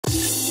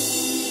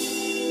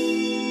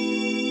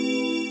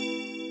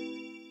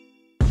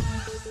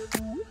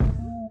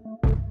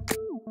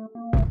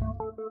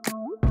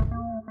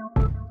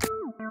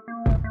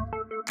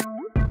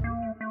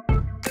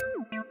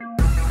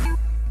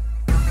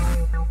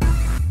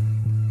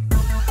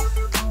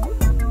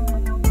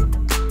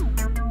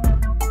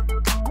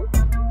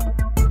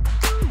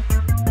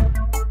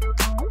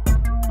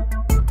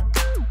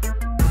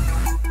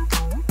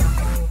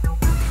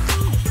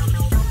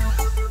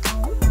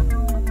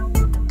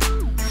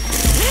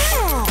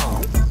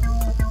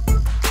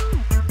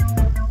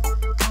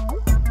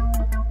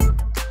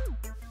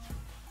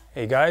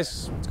Hey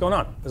guys, what's going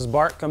on? This is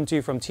Bart coming to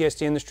you from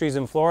TST Industries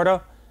in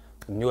Florida.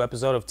 A new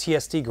episode of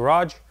TST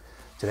Garage.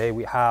 Today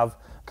we have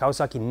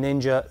Kawasaki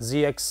Ninja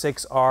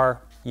ZX6R,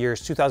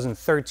 years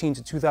 2013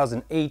 to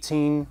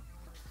 2018,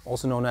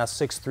 also known as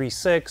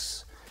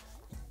 636.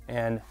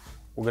 And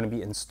we're going to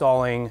be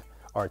installing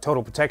our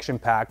Total Protection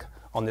Pack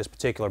on this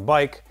particular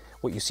bike.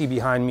 What you see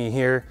behind me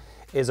here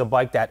is a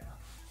bike that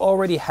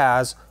already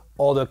has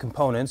all the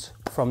components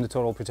from the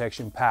Total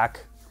Protection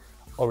Pack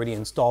already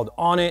installed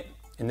on it.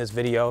 In this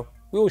video,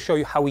 we will show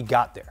you how we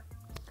got there.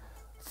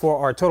 For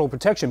our Total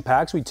Protection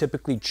Packs, we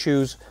typically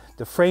choose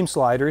the frame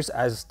sliders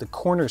as the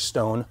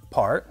cornerstone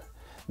part.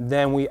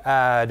 Then we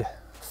add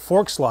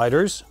fork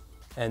sliders,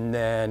 and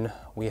then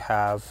we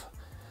have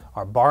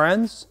our bar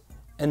ends,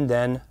 and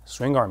then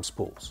Swingarm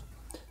spools.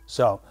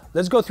 So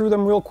let's go through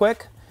them real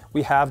quick.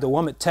 We have the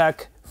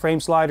Womet-Tech frame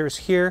sliders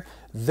here.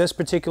 This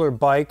particular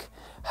bike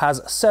has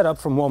a setup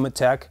from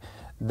Womet-Tech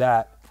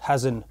that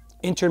has an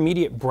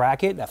intermediate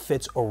bracket that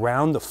fits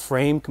around the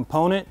frame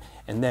component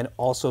and then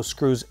also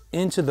screws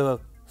into the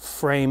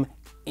frame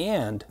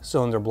and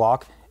cylinder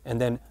block, and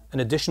then an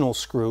additional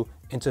screw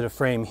into the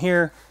frame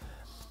here.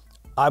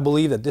 I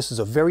believe that this is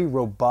a very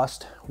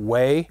robust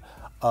way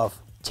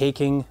of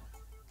taking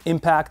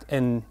impact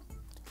and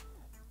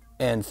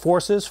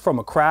forces from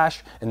a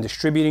crash and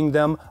distributing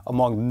them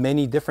among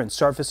many different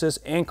surfaces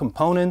and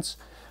components.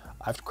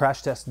 I've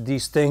crash tested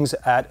these things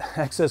at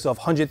excess of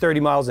 130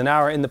 miles an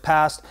hour in the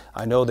past.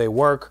 I know they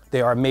work.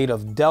 They are made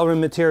of delrin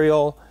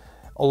material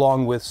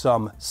along with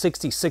some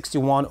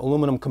 6061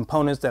 aluminum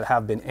components that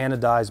have been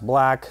anodized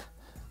black.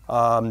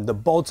 The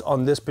bolts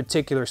on this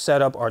particular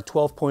setup are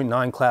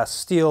 12.9 class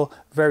steel,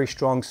 very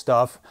strong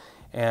stuff.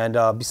 And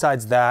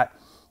besides that,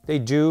 they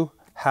do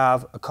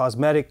have a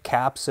cosmetic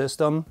cap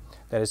system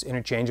that is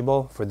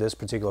interchangeable. For this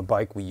particular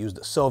bike, we used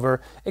the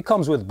silver. It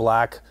comes with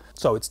black,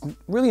 so it's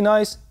really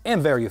nice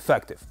and very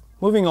effective.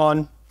 Moving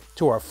on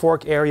to our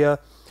fork area.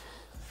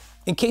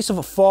 In case of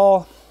a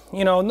fall,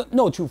 you know,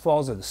 no two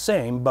falls are the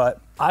same, but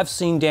I've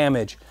seen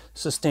damage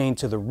sustained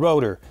to the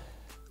rotor,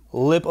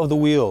 lip of the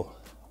wheel,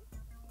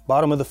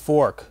 bottom of the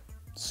fork,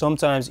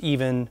 sometimes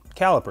even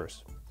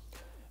calipers.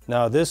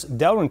 Now this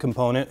delrin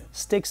component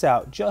sticks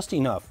out just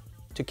enough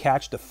to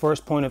catch the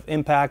first point of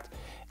impact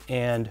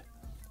and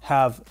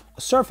have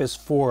a surface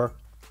for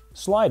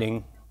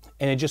sliding,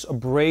 and it just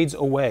abrades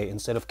away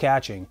instead of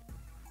catching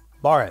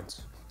bar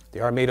ends. They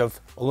are made of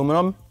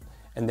aluminum,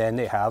 and then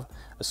they have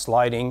a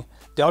sliding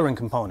delrin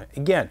component.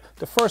 Again,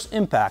 the first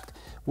impact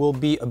will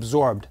be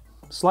absorbed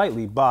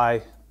slightly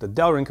by the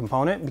delrin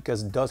component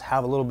because it does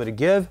have a little bit of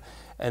give,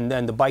 and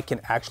then the bike can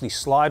actually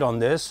slide on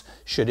this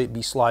should it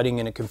be sliding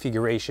in a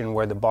configuration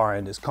where the bar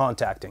end is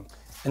contacting.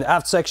 In the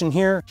aft section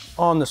here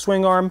on the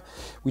swing arm,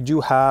 we do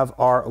have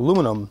our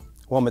aluminum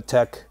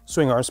Womet-Tech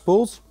Swingarm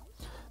Spools.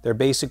 They're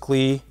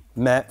basically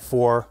meant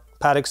for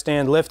paddock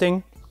stand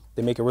lifting.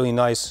 They make a really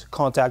nice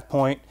contact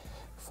point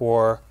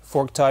for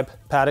fork type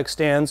paddock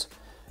stands,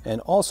 and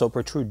also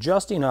protrude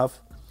just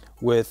enough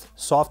with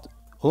soft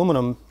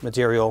aluminum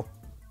material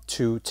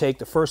to take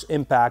the first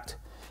impact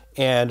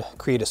and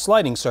create a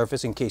sliding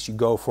surface in case you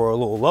go for a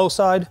little low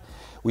side.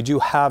 We do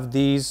have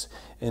these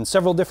in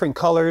several different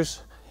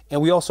colors,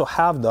 and we also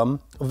have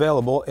them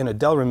available in a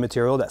delrin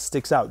material that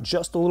sticks out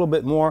just a little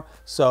bit more.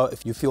 So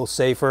if you feel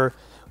safer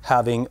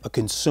having a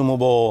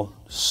consumable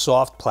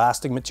soft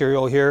plastic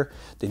material here,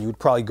 then you would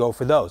probably go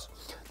for those.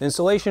 The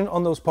installation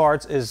on those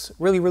parts is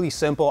really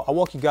simple. I'll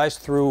walk you guys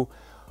through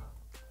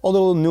all the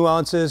little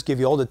nuances, give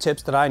you all the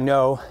tips that I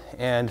know,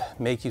 and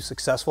make you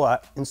successful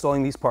at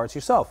installing these parts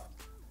yourself.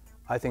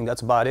 I think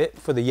that's about it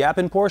for the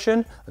yapping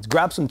portion. Let's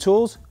grab some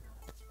tools,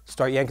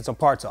 start yanking some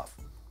parts off.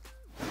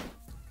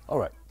 All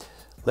right.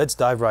 Let's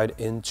dive right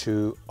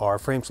into our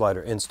frame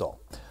slider install.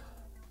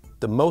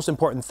 The most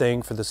important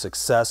thing for the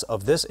success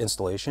of this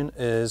installation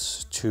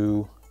is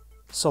to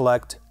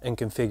select and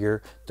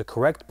configure the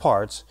correct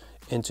parts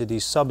into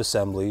these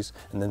sub-assemblies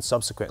and then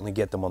subsequently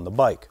get them on the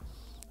bike.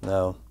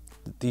 Now,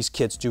 these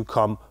kits do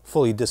come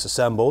fully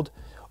disassembled.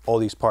 All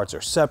these parts are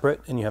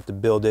separate and you have to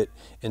build it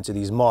into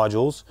these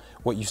modules.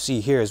 What you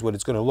see here is what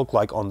it's going to look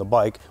like on the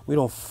bike. We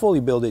don't fully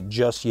build it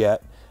just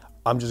yet.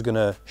 I'm just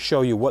gonna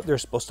show you what they're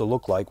supposed to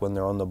look like when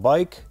they're on the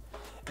bike,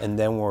 and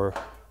then we're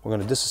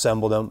gonna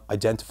disassemble them,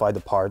 identify the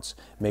parts,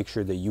 make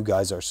sure that you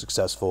guys are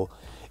successful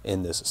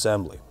in this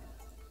assembly.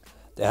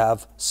 They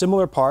have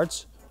similar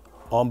parts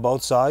on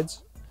both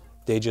sides.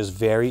 They just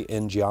vary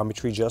in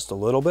geometry just a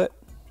little bit,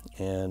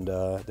 and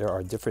there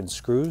are different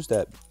screws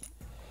that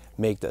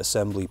make the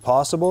assembly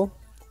possible.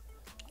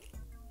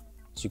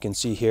 As you can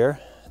see here,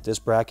 this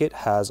bracket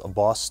has a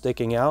boss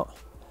sticking out,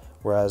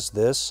 whereas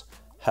this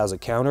has a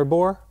counter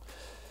bore.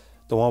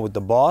 The one with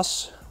the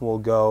boss will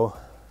go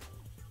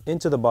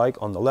into the bike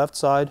on the left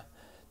side.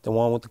 The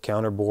one with the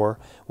counter bore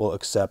will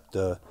accept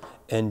the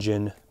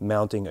engine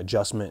mounting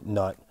adjustment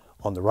nut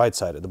on the right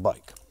side of the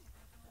bike.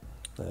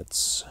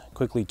 Let's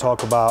quickly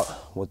talk about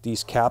what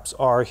these caps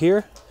are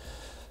here.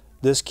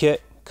 This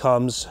kit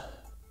comes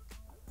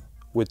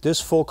with this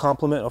full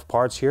complement of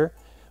parts here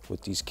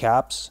with these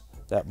caps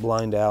that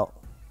blind out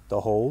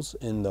the holes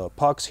in the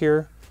pucks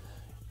here.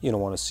 You don't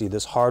want to see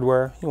this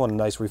hardware. You want a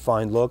nice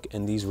refined look,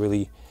 and these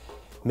really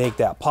make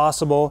that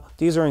possible.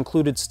 These are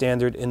included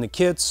standard in the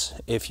kits.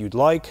 If you'd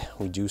like,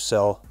 we do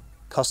sell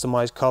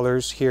customized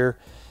colors here.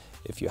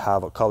 If you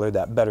have a color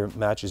that better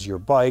matches your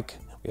bike,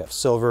 we have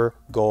silver,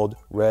 gold,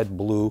 red,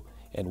 blue,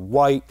 and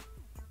white.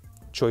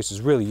 Choice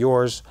is really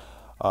yours.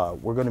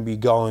 We're going to be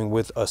going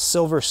with a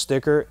silver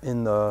sticker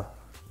in the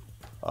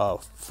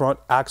front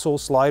axle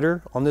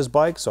slider on this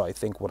bike. So I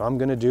think what I'm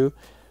going to do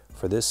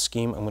for this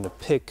scheme, I'm going to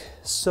pick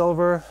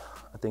silver.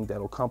 I think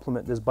that'll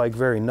complement this bike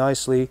very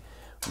nicely.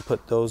 And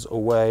put those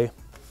away,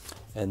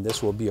 and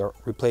this will be our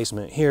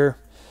replacement here.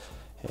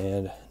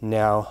 And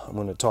now I'm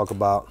going to talk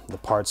about the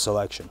part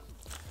selection.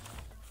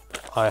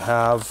 I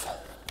have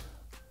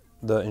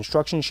the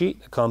instruction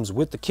sheet that comes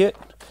with the kit.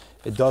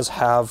 It does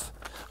have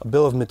a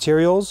bill of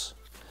materials.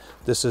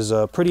 This is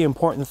a pretty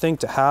important thing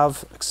to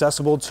have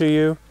accessible to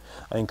you.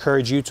 I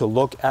encourage you to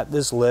look at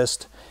this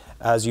list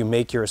as you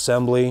make your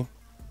assembly.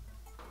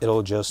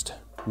 It'll just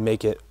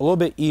make it a little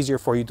bit easier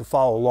for you to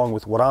follow along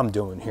with what I'm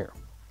doing here.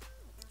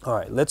 All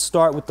right, let's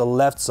start with the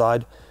left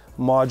side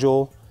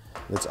module.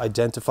 Let's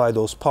identify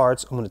those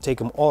parts. I'm going to take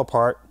them all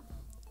apart.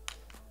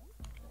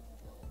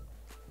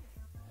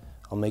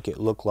 I'll make it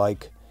look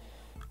like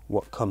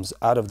what comes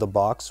out of the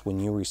box when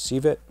you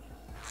receive it.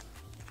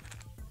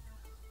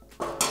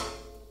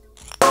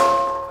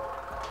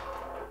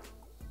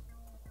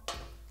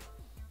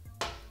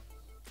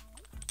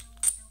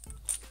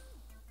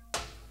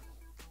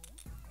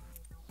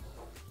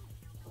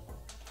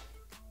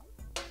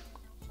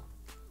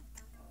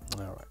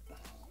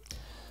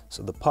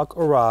 So the puck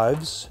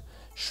arrives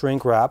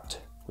shrink wrapped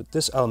with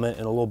this element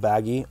in a little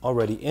baggie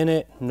already in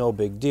it, no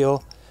big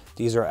deal.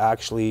 These are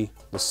actually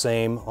the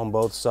same on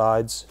both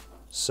sides.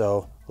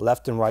 So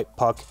left and right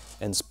puck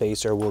and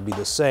spacer will be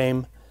the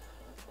same.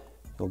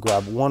 You'll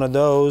grab one of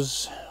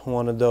those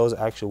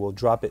actually will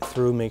drop it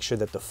through, make sure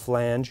that the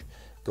flange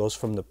goes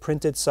from the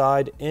printed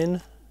side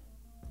in,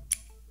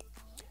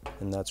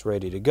 and that's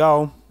ready to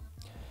go.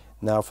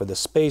 Now for the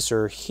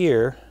spacer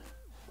here,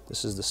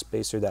 this is the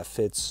spacer that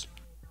fits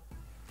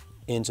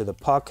into the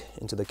puck,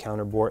 into the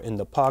counterbore in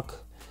the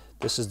puck.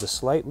 This is the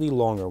slightly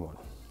longer one.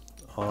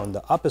 On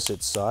the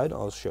opposite side,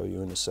 I'll show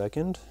you in a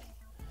second,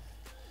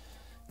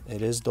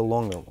 it is the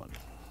longer one.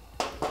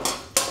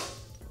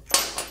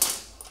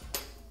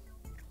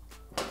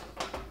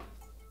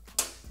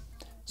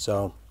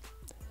 So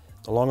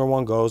the longer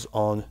one goes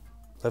on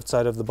left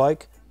side of the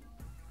bike,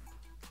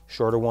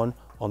 shorter one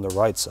on the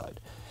right side.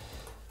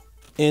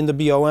 In the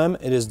BOM,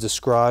 it is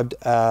described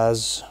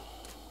as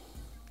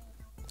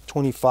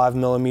 25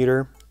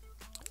 millimeter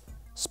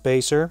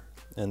spacer,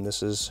 and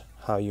this is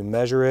how you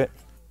measure it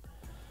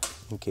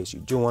in case you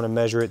do want to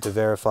measure it to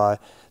verify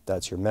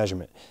that's your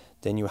measurement.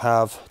 Then you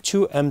have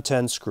two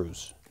M10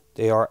 screws.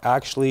 They are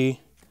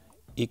actually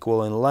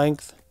equal in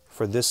length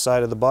for this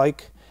side of the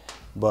bike,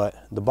 but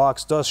the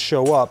box does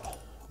show up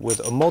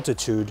with a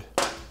multitude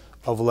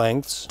of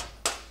lengths,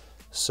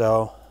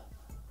 so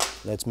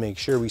let's make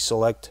sure we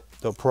select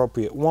the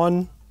appropriate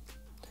one.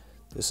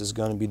 This is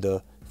going to be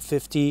the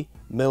 50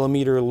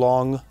 millimeter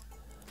long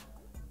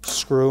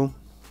screw.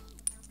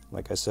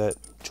 Like I said,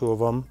 two of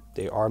them,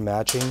 they are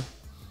matching,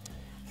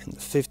 and the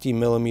 50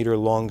 millimeter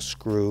long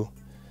screw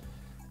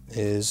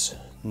is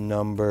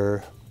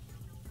number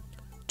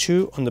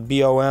 2 on the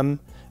BOM,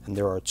 and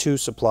there are 2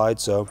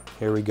 supplied, so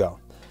here we go.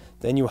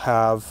 Then you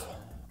have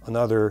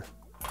another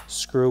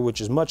screw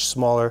which is much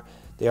smaller.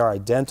 They are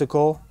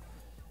identical.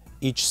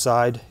 Each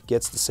side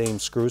gets the same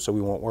screw, so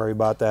we won't worry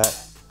about that.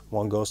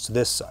 One goes to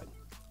this side.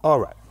 All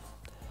right.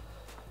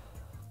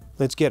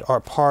 Let's get our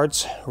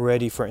parts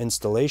ready for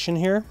installation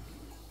here.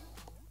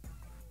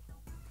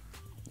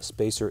 The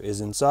spacer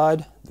is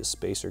inside. The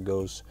spacer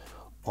goes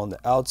on the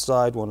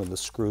outside. One of the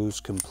screws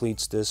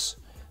completes this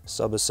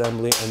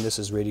sub-assembly, and this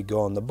is ready to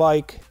go on the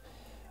bike.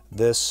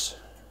 This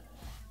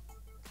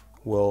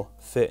will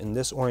fit in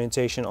this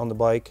orientation on the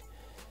bike,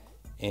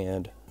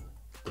 and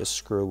this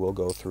screw will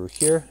go through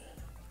here.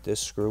 This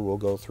screw will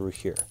go through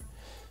here.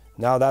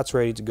 Now that's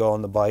ready to go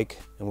on the bike,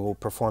 and we will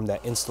perform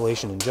that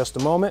installation in just a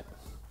moment.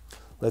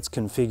 Let's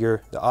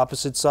configure the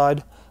opposite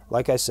side.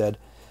 Like I said,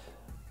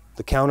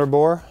 the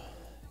counterbore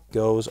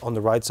goes on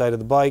the right side of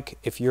the bike.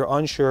 If you're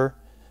unsure,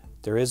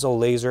 there is a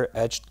laser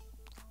etched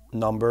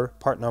number,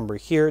 part number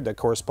here that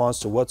corresponds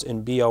to what's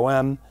in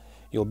BOM.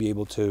 You'll be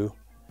able to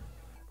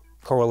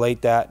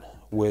correlate that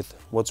with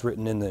what's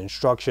written in the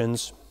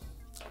instructions.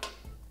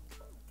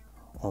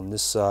 On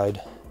this side,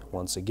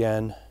 once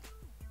again,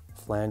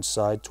 flange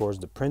side towards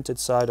the printed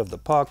side of the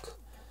puck,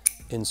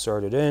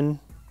 insert it in.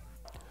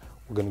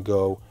 We're going to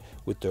go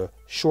with the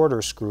shorter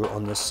screw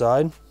on this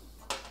side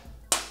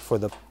for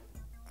the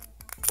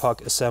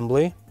puck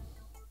assembly,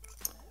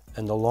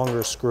 and the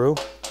longer screw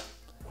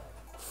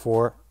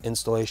for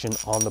installation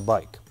on the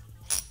bike.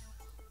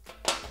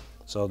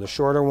 So the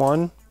shorter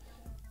one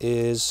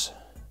is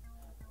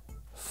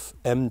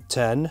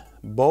M10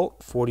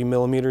 bolt, 40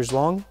 millimeters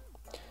long,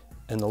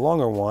 and the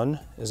longer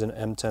one is an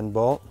M10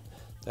 bolt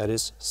that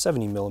is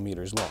 70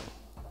 millimeters long.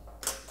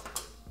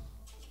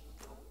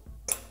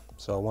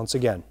 So once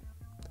again,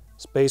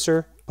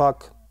 spacer,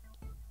 puck,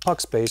 puck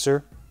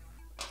spacer,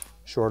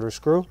 shorter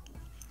screw,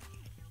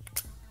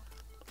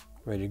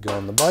 ready to go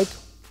on the bike,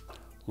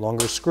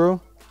 longer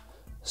screw,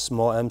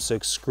 small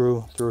M6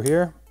 screw through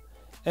here,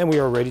 and we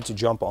are ready to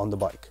jump on the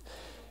bike.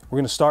 We're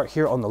going to start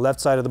here on the left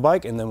side of the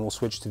bike, and then we'll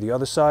switch to the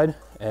other side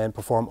and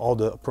perform all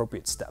the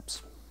appropriate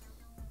steps.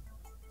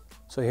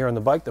 So here on the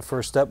bike, the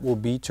first step will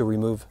be to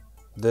remove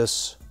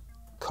this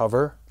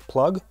cover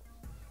plug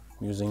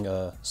using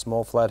a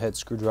small flathead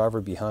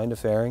screwdriver behind the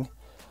fairing.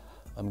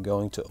 I'm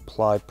going to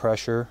apply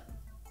pressure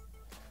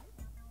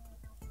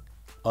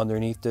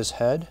underneath this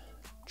head,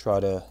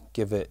 try to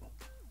give it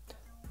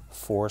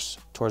force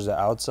towards the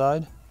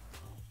outside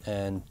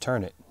and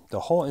turn it.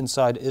 The whole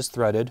inside is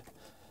threaded.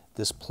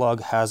 This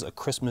plug has a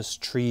Christmas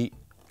tree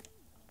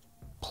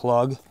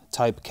plug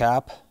type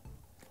cap.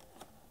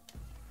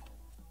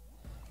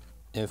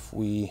 If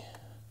we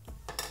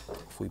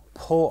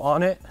pull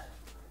on it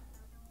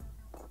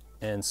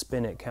and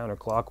spin it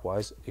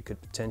counterclockwise, it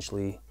could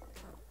potentially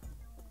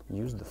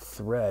use the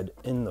thread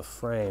in the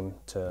frame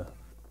to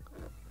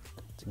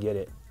get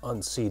it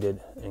unseated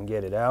and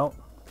get it out.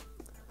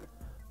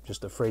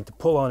 Just afraid to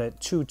pull on it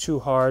too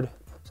hard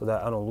so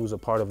that I don't lose a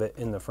part of it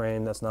in the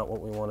frame. That's not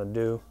what we want to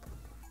do.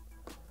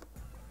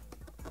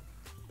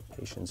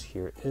 Patience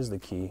here is the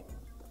key,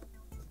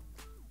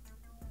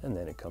 and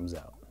then it comes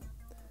out.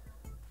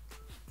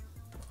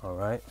 All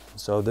right,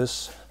 so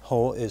this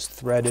hole is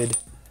threaded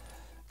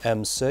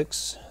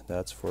M6.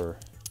 That's for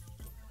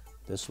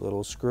this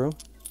little screw.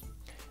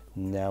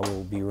 Now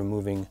we'll be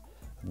removing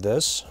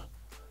this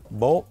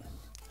bolt.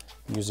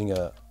 I'm using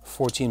a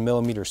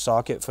 14mm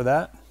socket for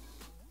that.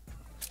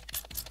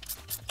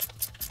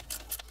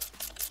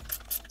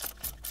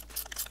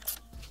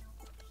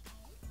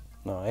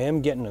 Now I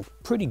am getting a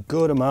pretty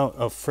good amount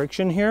of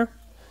friction here,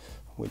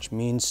 which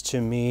means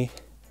to me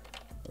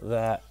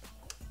that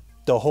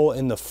the hole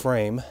in the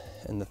frame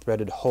and the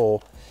threaded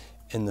hole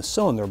in the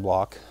cylinder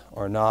block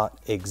are not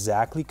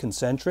exactly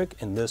concentric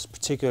in this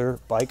particular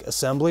bike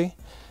assembly.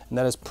 And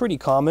that is pretty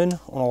common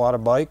on a lot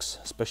of bikes,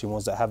 especially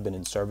ones that have been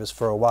in service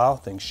for a while.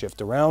 Things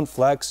shift around,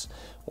 flex,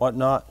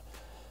 whatnot,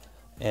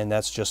 and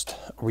that's just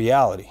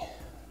reality.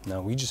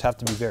 Now we just have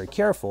to be very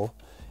careful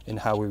in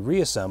how we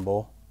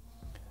reassemble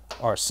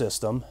our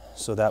system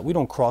so that we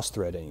don't cross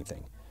thread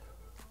anything.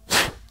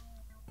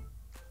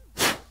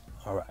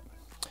 All right,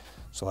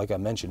 so like I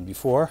mentioned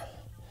before,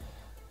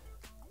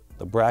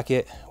 the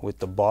bracket with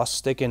the boss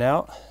sticking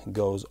out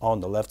goes on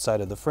the left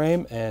side of the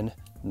frame, and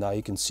now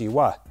you can see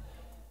why.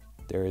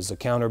 There is a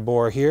counter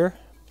bore here,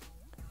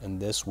 and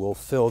this will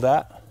fill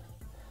that.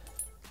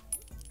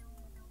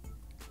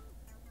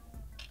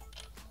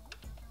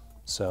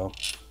 So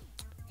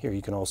here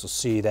you can also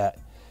see that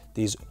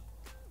these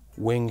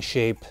wing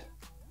shape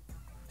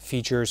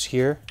features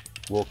here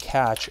will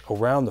catch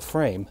around the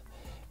frame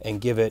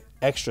and give it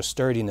extra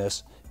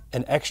sturdiness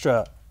and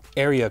extra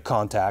area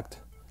contact,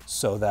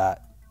 so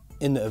that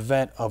in the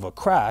event of a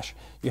crash,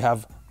 you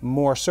have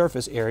more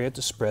surface area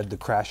to spread the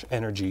crash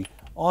energy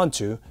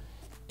onto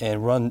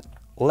and run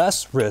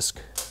less risk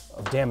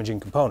of damaging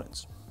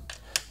components. I'm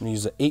going to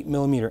use an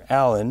 8mm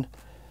Allen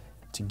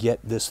to get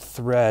this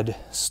thread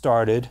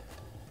started,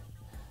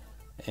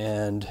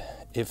 and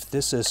if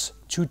this is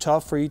too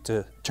tough for you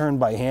to turn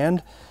by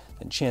hand,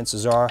 then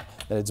chances are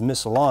that it's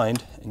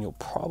misaligned and you'll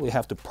probably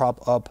have to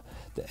prop up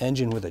the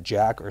engine with a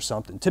jack or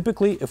something.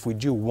 Typically, if we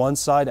do one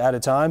side at a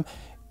time,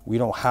 we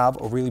don't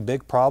have a really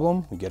big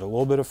problem. We get a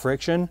little bit of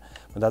friction,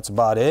 but that's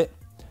about it.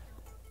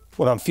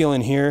 What I'm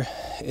feeling here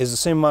is the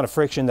same amount of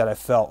friction that I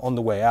felt on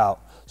the way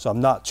out, so I'm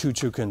not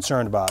too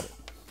concerned about it.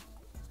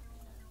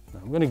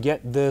 Now I'm gonna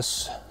get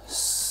this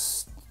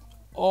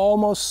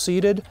almost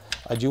seated.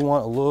 I do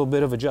want a little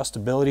bit of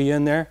adjustability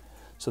in there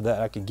so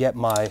that I could get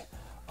my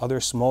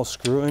other small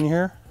screw in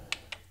here.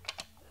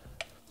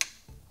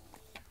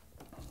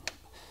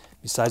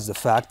 Besides the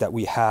fact that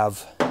we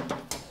have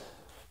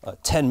a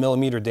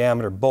 10mm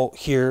diameter bolt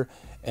here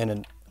and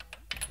an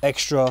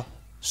extra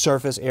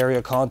surface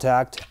area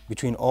contact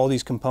between all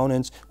these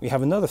components, we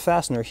have another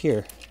fastener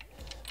here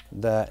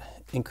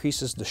that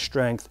increases the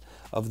strength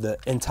of the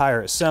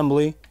entire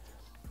assembly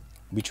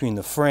between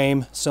the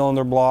frame,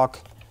 cylinder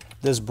block,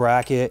 this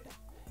bracket,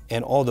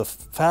 and all the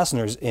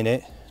fasteners in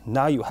it.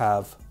 Now you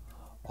have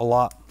a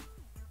lot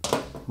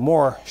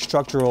more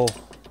structural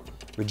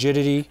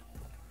rigidity.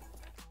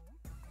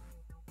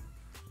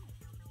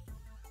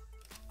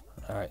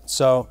 All right,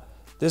 so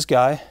this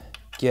guy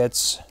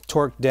gets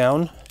torqued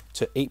down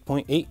to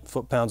 8.8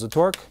 foot-pounds of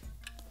torque,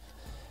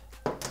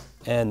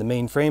 and the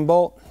main frame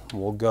bolt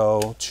will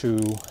go to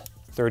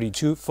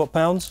 32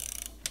 foot-pounds.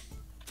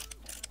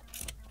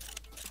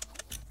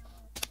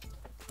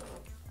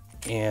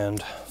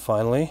 And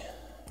finally,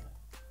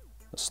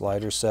 the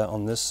slider set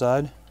on this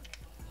side.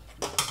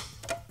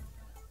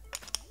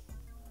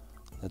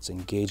 Let's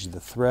engage the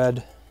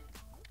thread.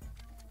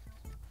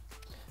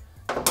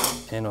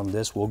 And on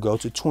this, we'll go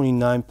to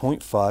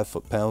 29.5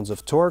 foot-pounds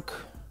of torque.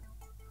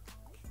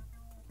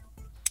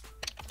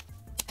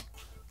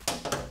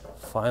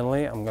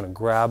 Finally, I'm gonna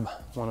grab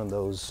one of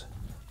those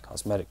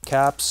cosmetic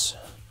caps,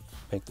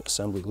 make the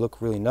assembly look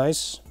really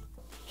nice.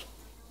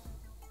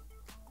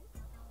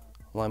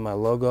 Line my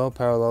logo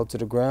parallel to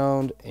the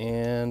ground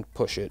and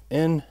push it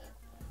in.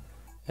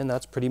 And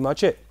that's pretty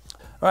much it.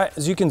 All right,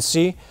 as you can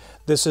see,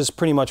 this is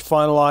pretty much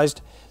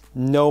finalized.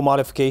 No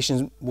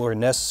modifications were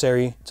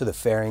necessary to the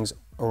fairings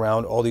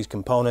around all these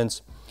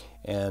components.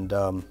 And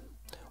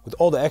with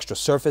all the extra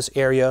surface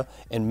area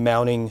and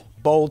mounting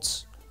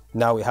bolts,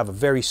 now we have a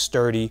very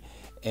sturdy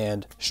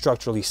and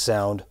structurally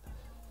sound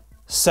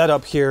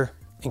setup here.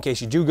 In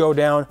case you do go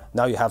down,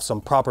 now you have some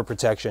proper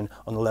protection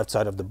on the left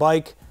side of the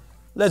bike.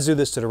 Let's do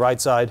this to the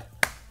right side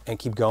and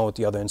keep going with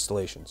the other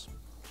installations.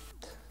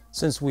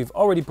 Since we've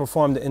already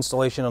performed the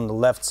installation on the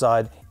left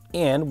side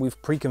and we've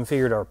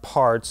pre-configured our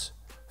parts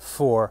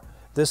for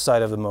this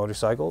side of the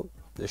motorcycle,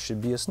 this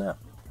should be a snap.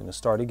 I'm going to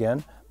start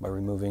again by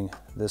removing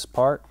this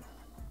part.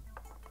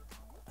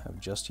 Have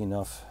just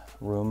enough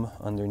room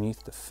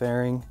underneath the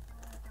fairing.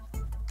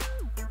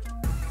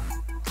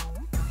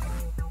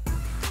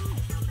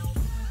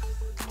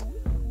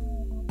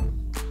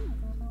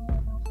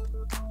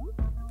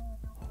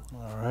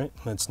 All right,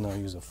 let's now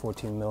use a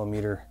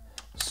 14mm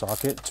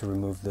socket to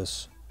remove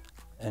this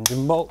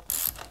engine bolt.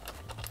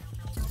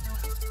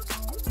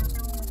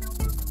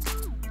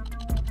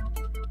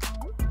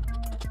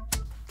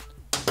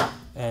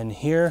 And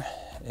here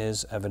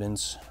is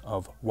evidence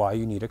of why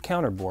you need a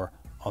counterbore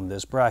on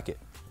this bracket.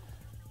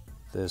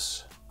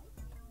 This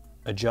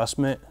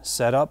adjustment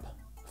setup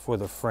for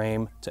the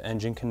frame to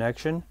engine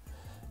connection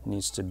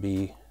needs to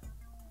be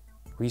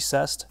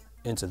recessed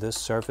into this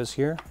surface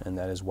here, and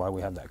that is why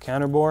we have that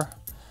counterbore.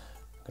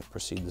 I'm going to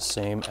proceed the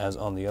same as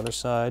on the other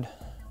side.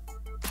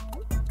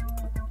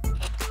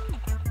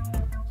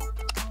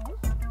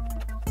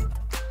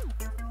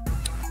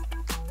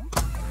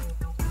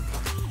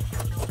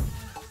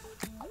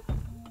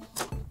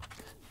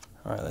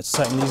 All right, let's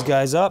tighten these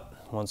guys up.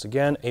 Once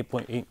again,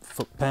 8.8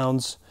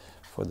 foot-pounds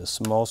for the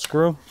small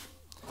screw,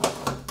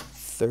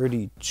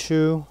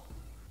 32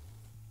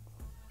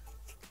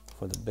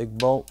 for the big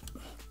bolt.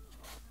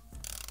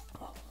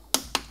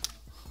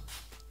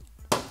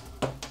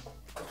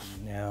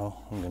 Now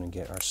I'm going to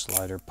get our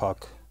slider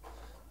puck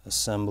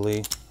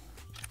assembly.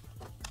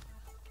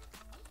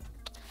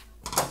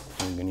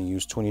 I'm going to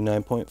use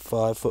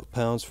 29.5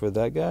 foot-pounds for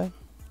that guy.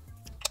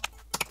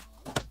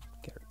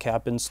 Get our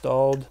cap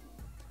installed.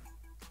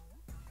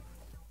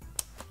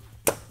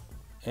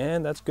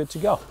 And that's good to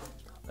go.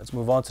 Let's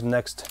move on to the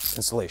next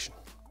installation.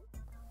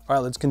 All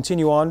right, let's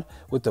continue on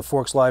with the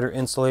fork slider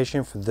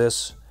installation. For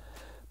this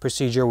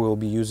procedure, we will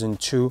be using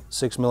two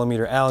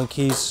 6mm Allen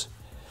keys.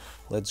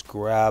 Let's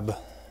grab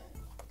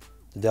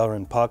the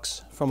delrin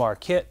pucks from our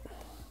kit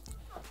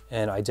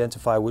and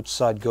identify which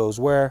side goes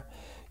where.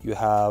 You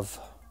have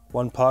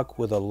one puck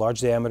with a large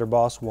diameter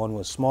boss, one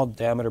with small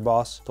diameter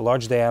boss. The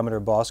large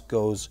diameter boss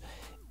goes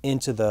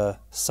into the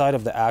side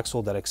of the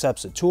axle that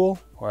accepts a tool,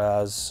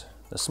 whereas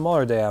the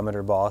smaller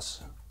diameter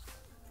boss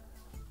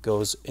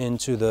goes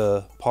into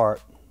the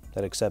part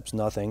that accepts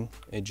nothing.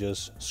 It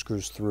just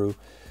screws through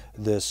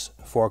this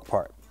fork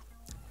part.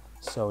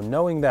 So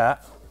knowing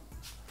that,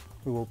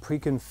 we will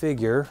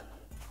pre-configure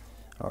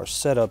our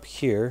setup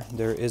here.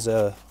 There is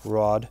a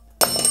rod.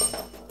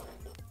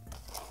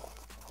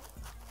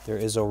 There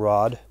is a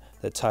rod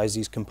that ties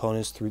these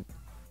components through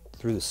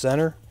the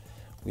center.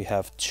 We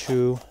have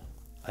two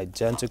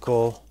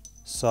identical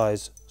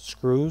size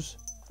screws.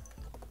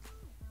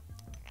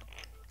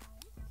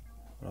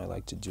 What I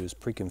like to do is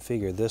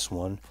pre-configure this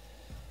one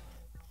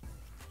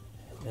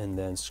and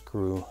then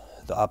screw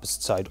the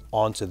opposite side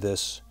onto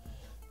this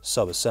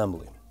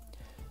sub-assembly.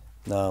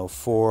 Now,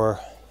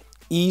 for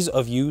ease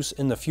of use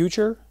in the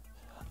future,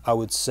 I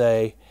would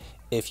say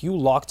if you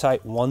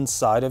Loctite one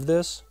side of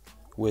this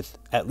with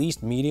at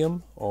least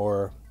medium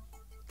or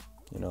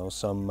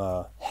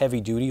some heavy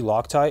duty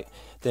Loctite,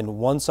 then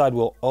one side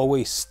will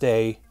always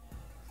stay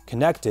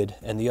connected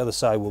and the other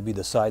side will be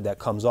the side that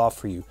comes off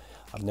for you.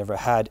 I've never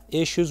had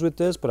issues with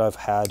this, but I've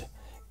had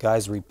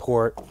guys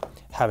report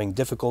having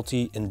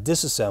difficulty in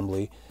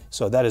disassembly.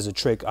 So that is a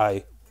trick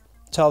I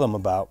tell them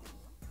about.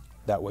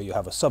 That way you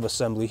have a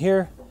sub-assembly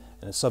here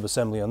and a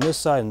sub-assembly on this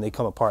side and they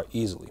come apart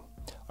easily.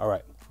 All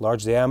right,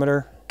 large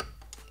diameter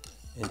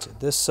into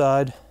this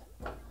side,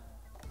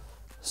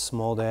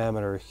 small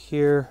diameter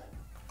here,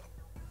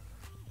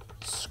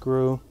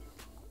 screw.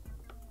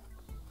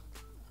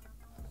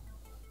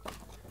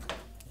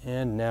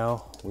 And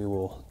now we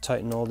will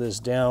tighten all this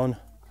down.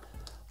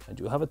 I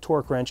do have a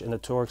torque wrench and a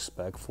torque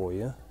spec for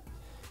you.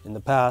 In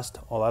the past,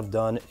 all I've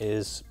done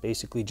is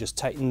basically just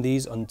tighten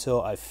these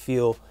until I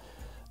feel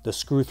the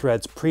screw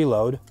threads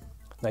preload.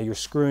 Now you're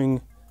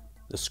screwing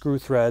the screw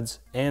threads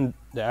and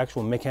the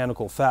actual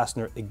mechanical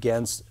fastener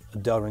against a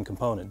delrin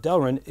component.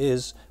 Delrin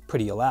is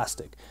pretty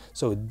elastic,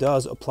 so it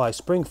does apply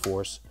spring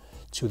force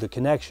to the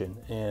connection,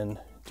 and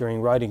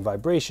during riding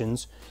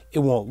vibrations, it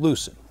won't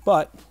loosen.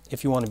 But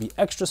if you want to be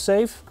extra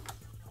safe,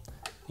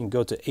 you can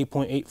go to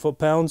 8.8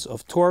 foot-pounds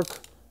of torque.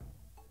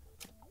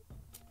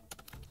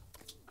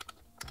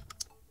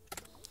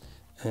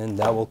 And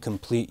that will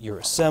complete your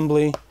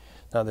assembly.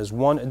 Now there's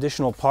one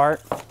additional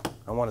part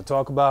I want to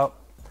talk about.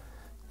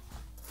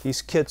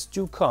 These kits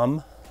do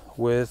come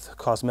with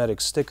cosmetic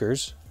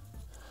stickers.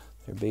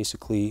 They're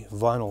basically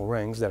vinyl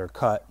rings that are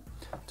cut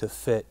to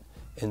fit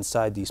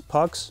inside these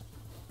pucks.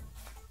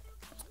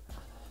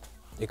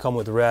 They come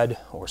with red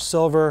or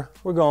silver.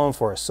 We're going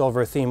for a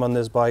silver theme on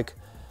this bike,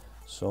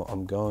 so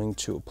I'm going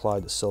to apply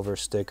the silver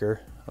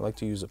sticker. I like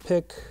to use a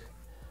pick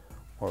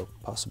or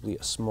possibly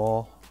a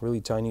small,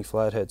 really tiny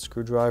flathead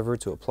screwdriver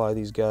to apply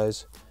these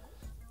guys.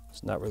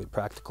 It's not really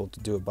practical to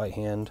do it by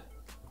hand.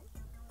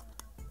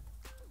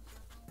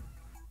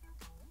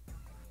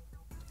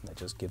 That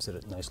just gives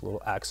it a nice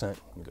little accent.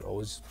 You could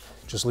always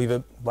just leave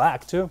it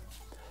black too,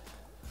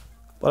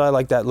 but I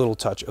like that little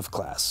touch of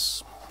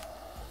class.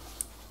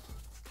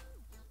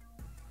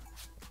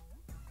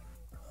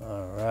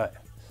 All right,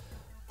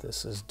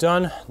 this is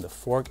done. The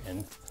fork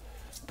and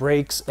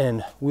brakes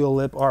and wheel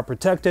lip are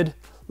protected.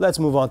 Let's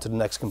move on to the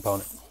next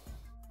component.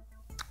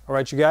 All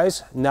right, you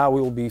guys, now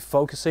we will be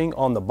focusing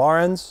on the bar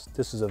ends.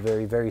 This is a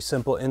very, very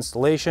simple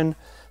installation.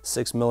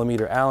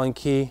 6mm Allen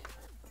key.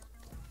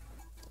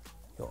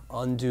 You'll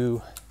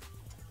undo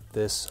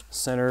this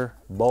center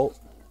bolt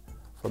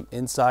from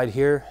inside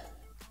here.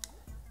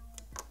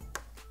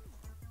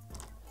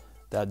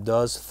 That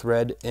does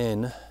thread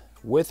in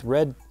with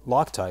red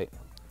lock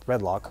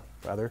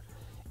rather,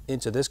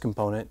 into this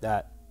component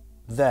that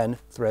then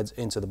threads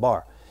into the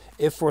bar.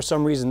 If for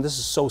some reason this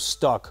is so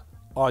stuck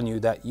on you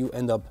that you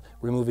end up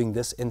removing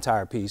this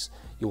entire piece,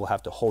 you will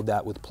have to hold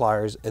that with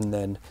pliers and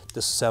then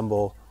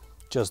disassemble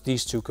just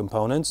these two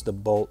components, the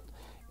bolt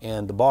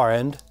and the bar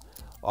end,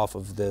 off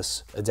of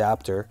this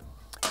adapter,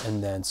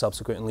 and then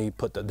subsequently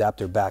put the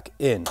adapter back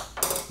in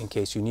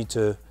case you need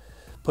to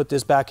put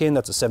this back in.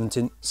 That's a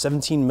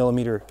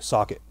 17mm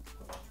socket.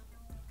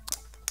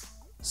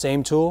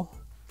 Same tool,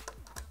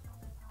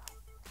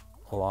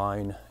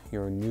 align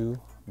your new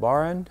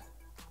bar end.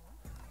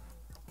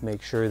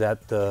 Make sure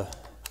that the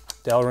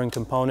delrin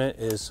component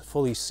is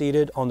fully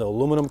seated on the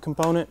aluminum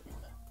component.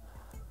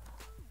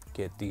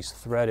 Get these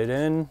threaded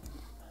in.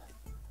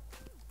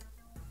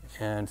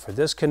 And for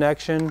this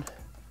connection,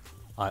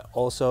 I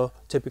also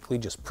typically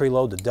just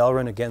preload the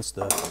delrin against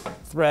the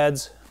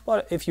threads,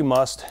 but if you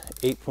must,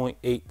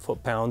 8.8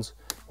 foot-pounds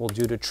will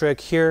do the trick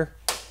here.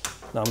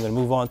 Now I'm going to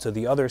move on to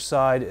the other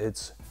side.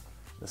 It's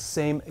the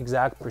same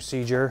exact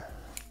procedure,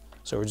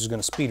 so we're just going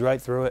to speed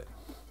right through it.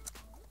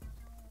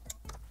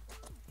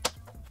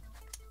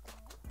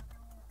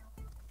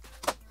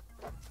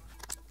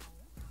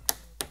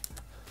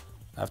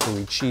 After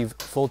we achieve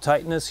full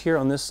tightness here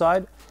on this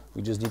side,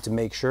 we just need to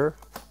make sure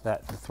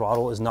that the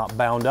throttle is not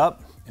bound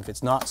up. If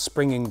it's not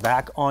springing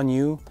back on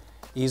you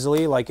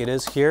easily like it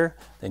is here,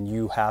 then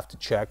you have to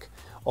check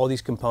all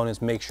these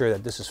components, make sure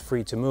that this is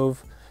free to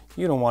move.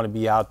 You don't want to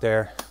be out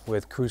there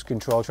with cruise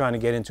control trying to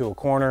get into a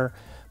corner,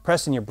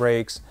 pressing your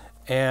brakes,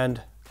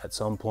 and at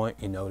some point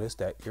you notice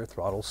that your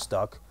throttle's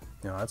stuck.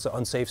 You know, that's an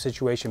unsafe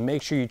situation.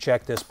 Make sure you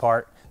check this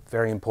part,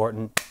 very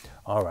important.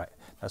 All right,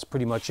 that's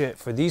pretty much it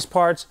for these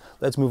parts.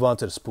 Let's move on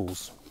to the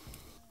spools.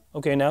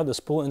 Okay, now the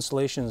spool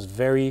installation is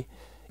very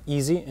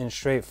easy and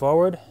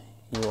straightforward.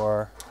 You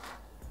are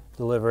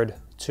delivered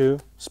 2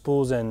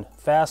 spools and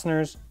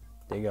fasteners.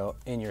 They go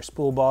in your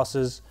spool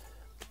bosses.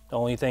 The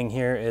only thing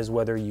here is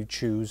whether you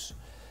choose,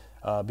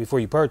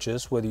 before you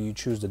purchase, whether you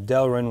choose the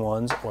delrin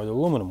ones or the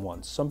aluminum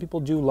ones. Some people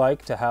do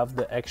like to have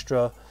the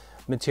extra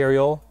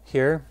material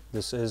here.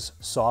 This is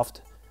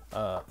soft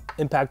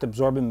impact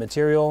absorbent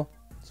material.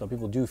 Some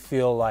people do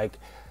feel like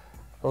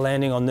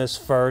landing on this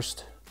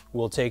first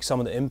will take some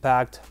of the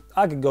impact.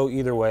 I could go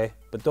either way,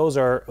 but those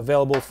are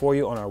available for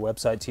you on our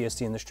website,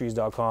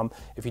 tstindustries.com.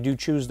 If you do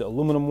choose the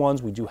aluminum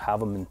ones, we do have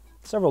them in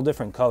several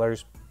different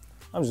colors.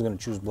 I'm just gonna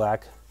choose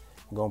black.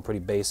 I'm going pretty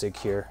basic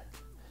here.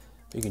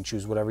 You can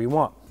choose whatever you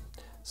want.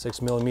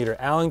 6mm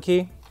Allen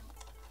key.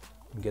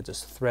 Get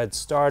this thread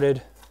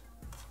started.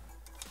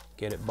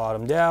 Get it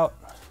bottomed out.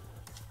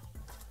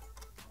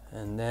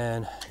 And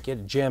then get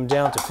it jammed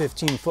down to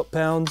 15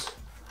 foot-pounds.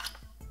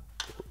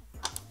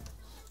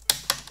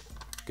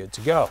 Good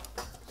to go.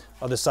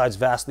 Other side's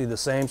vastly the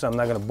same, so I'm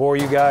not gonna bore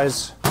you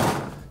guys.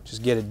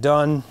 Just get it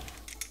done.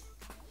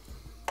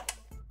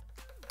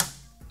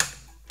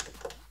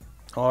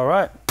 All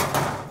right,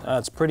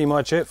 that's pretty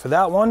much it for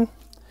that one.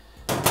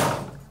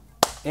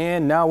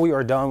 And now we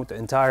are done with the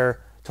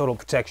entire Total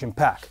Protection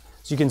Pack.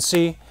 As you can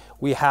see,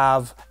 we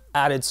have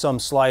added some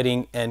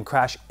sliding and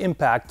crash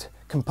impact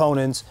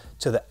components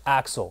to the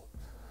axle,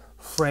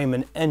 frame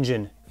and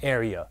engine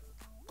area,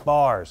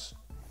 bars,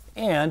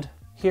 and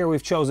here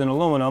we've chosen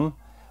aluminum,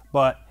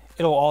 but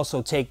it'll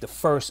also take the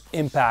first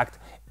impact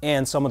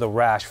and some of the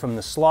rash from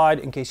the slide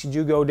in case you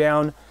do go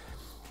down.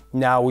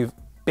 Now we've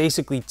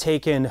basically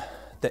taken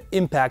the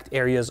impact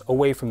areas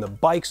away from the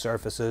bike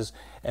surfaces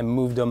and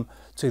moved them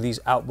to these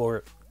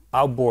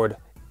outboard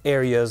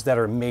areas that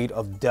are made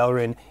of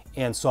delrin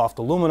and soft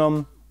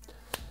aluminum.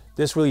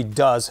 This really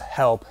does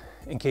help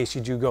in case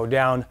you do go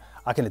down.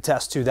 I can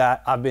attest to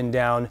that. I've been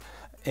down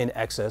in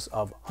excess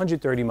of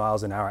 130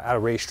 miles an hour at a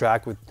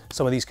racetrack with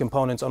some of these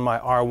components on my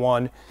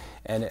R1,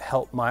 and it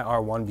helped my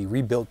R1 be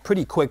rebuilt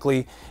pretty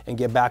quickly and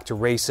get back to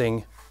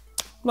racing.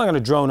 I'm not going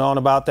to drone on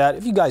about that.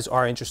 If you guys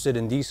are interested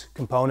in these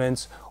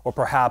components, or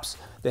perhaps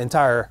the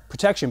entire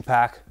protection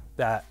pack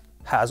that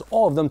has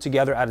all of them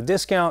together at a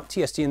discount,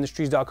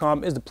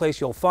 tstindustries.com is the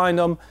place you'll find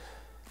them.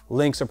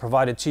 Links are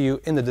provided to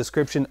you in the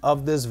description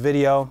of this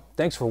video.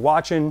 Thanks for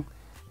watching.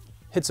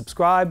 Hit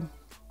subscribe.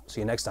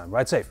 See you next time.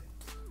 Ride safe.